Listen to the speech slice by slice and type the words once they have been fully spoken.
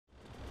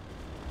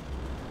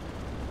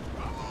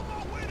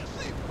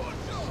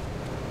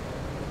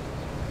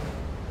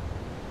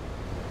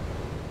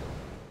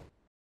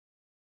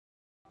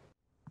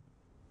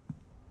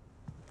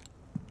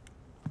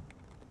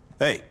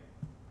Hey,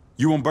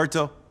 you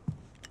Umberto?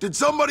 Did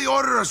somebody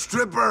order a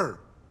stripper?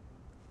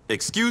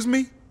 Excuse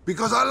me?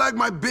 Because I like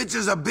my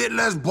bitches a bit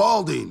less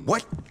balding.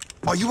 What?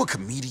 Are you a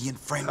comedian,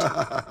 friend?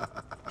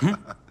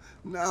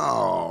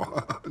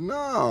 No,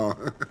 no.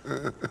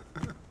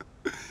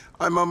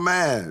 I'm a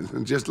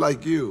man, just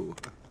like you.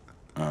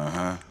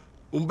 Uh-huh.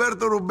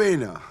 Umberto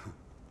Rubina.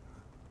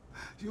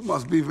 You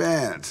must be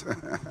Vance.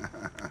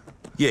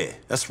 Yeah,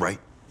 that's right.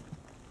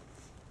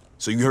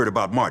 So you heard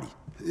about Marty?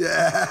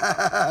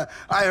 Yeah,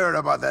 I heard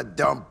about that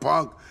dumb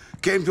punk.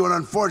 Came to an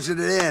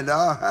unfortunate end,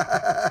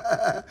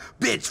 huh?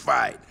 Bitch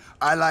fight.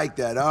 I like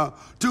that, huh?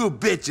 Two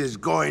bitches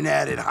going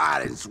at it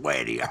hot and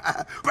sweaty.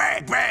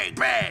 Bang, bang,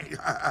 bang.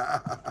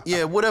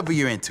 Yeah, whatever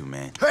you're into,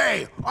 man.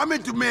 Hey, I'm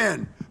into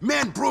men.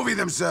 Men proving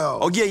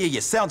themselves. Oh,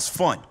 yeah. Sounds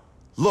fun.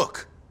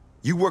 Look,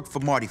 you worked for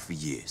Marty for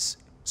years.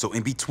 So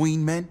in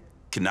between men,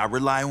 can I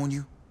rely on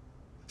you?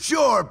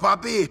 Sure,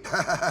 Papi.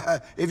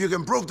 If you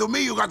can prove to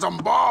me you got some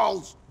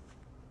balls.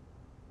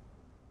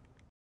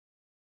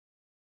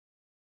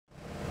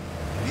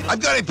 I've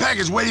got a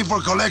package waiting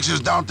for collections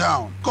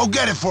downtown. Go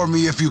get it for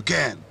me if you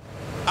can.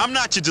 I'm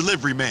not your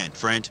delivery man,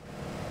 friend.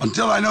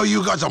 Until I know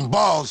you got some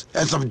balls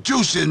and some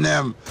juice in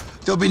them,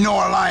 there'll be no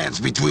alliance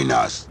between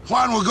us.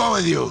 Juan will go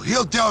with you.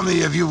 He'll tell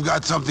me if you've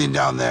got something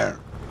down there.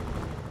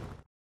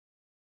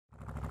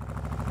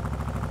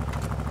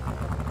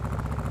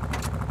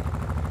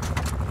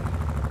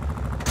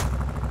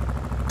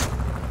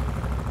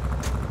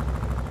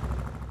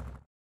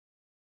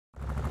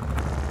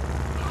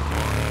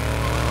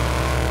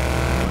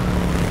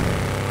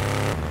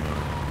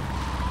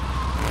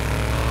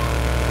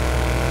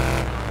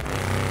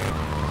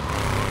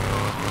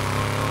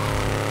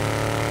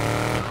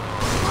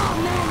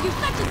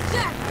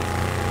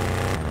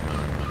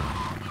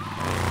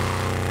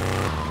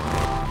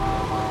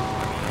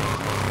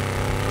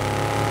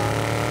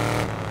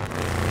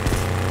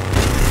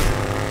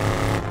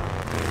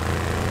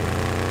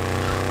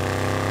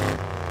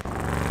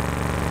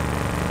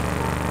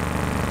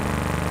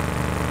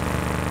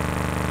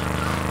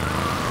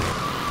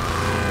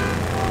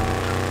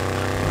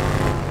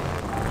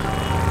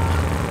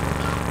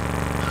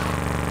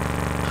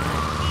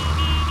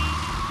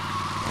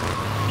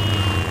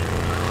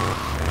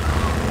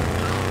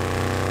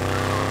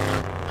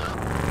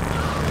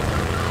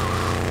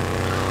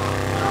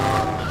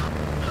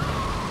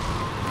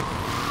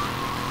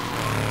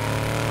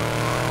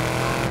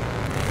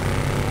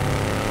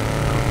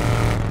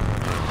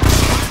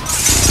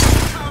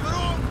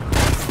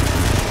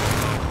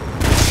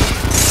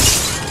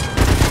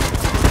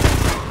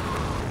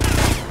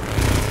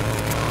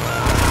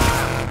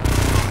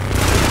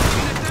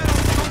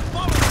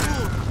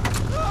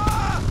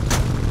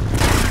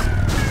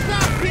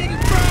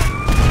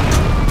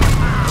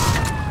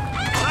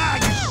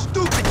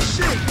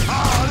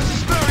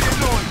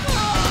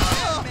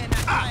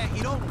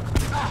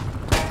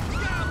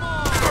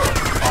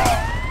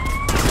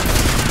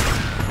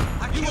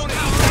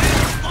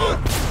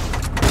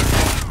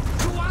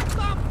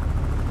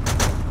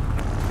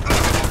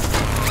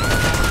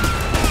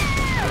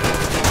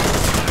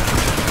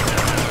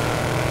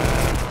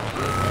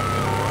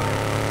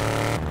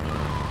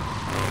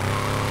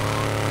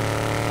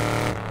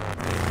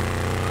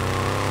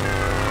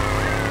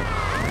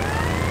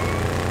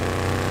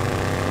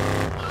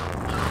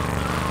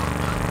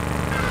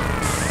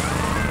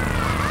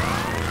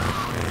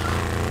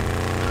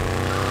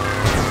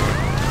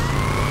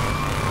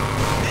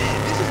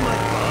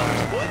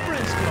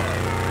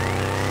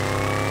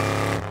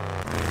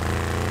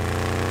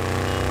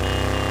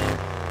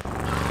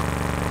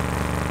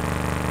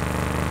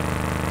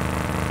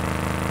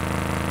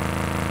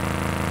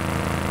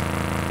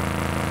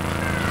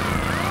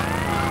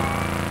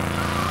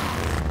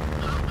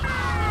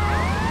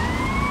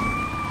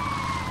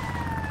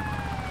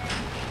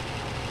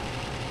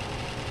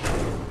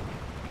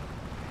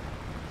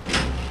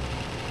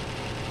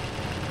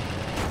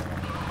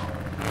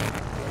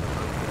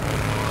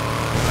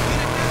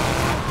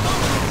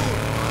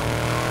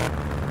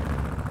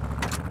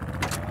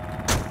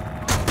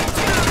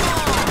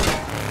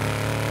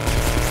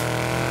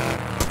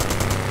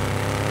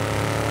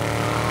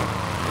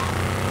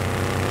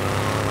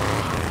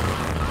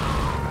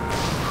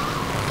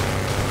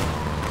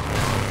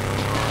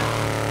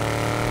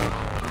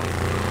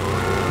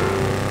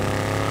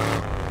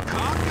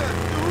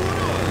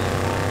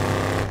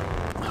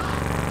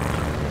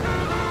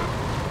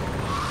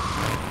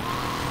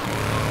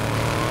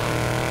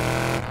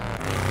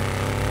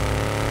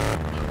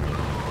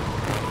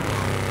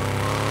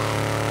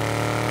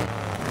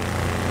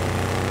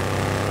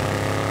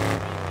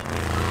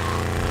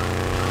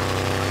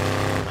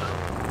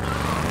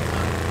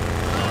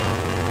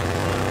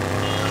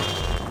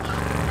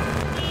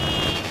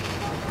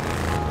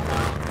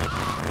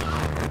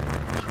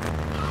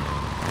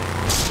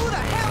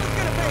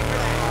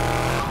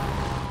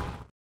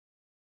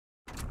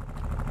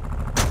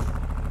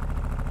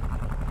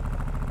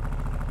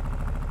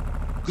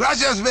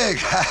 Gracias, Vic.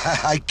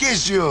 I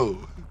kiss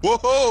you.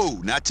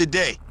 Whoa, not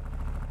today.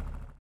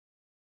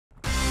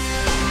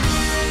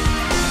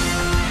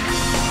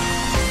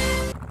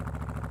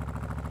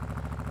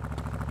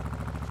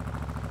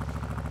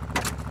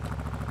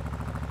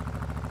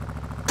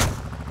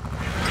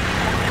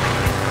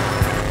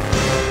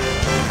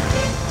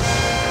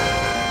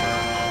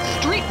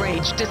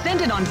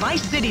 descended on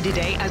Vice City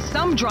today as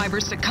some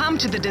drivers succumbed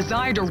to the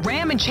desire to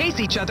ram and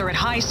chase each other at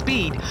high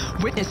speed.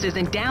 Witnesses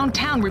in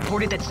downtown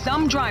reported that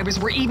some drivers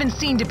were even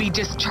seen to be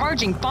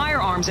discharging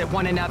firearms at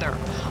one another.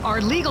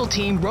 Our legal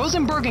team,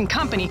 Rosenberg and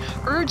Company,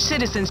 urged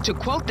citizens to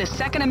quote the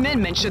Second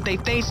Amendment should they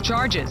face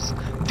charges.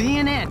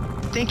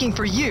 VNN, thinking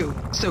for you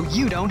so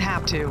you don't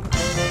have to.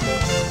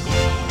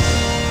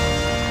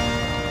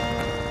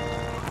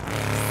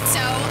 So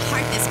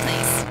hard this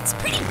place. It's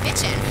pretty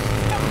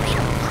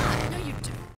bitchin'.